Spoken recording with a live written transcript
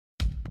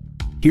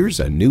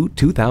Here's a new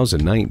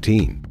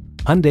 2019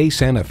 Hyundai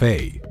Santa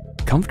Fe.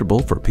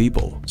 Comfortable for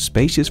people,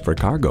 spacious for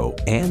cargo,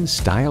 and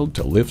styled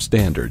to lift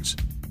standards.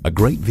 A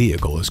great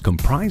vehicle is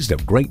comprised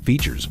of great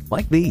features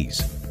like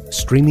these: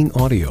 streaming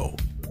audio,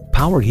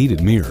 power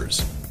heated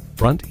mirrors,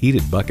 front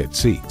heated bucket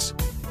seats,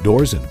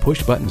 doors and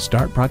push-button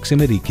start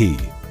proximity key,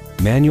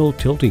 manual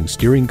tilting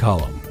steering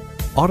column,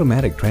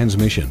 automatic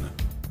transmission,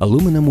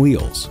 aluminum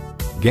wheels,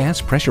 gas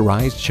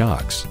pressurized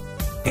shocks,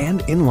 and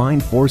inline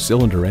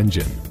 4-cylinder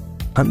engine.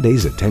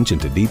 Hyundai's attention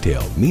to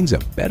detail means a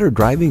better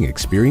driving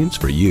experience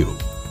for you.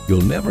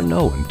 You'll never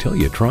know until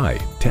you try.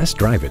 Test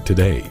drive it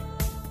today.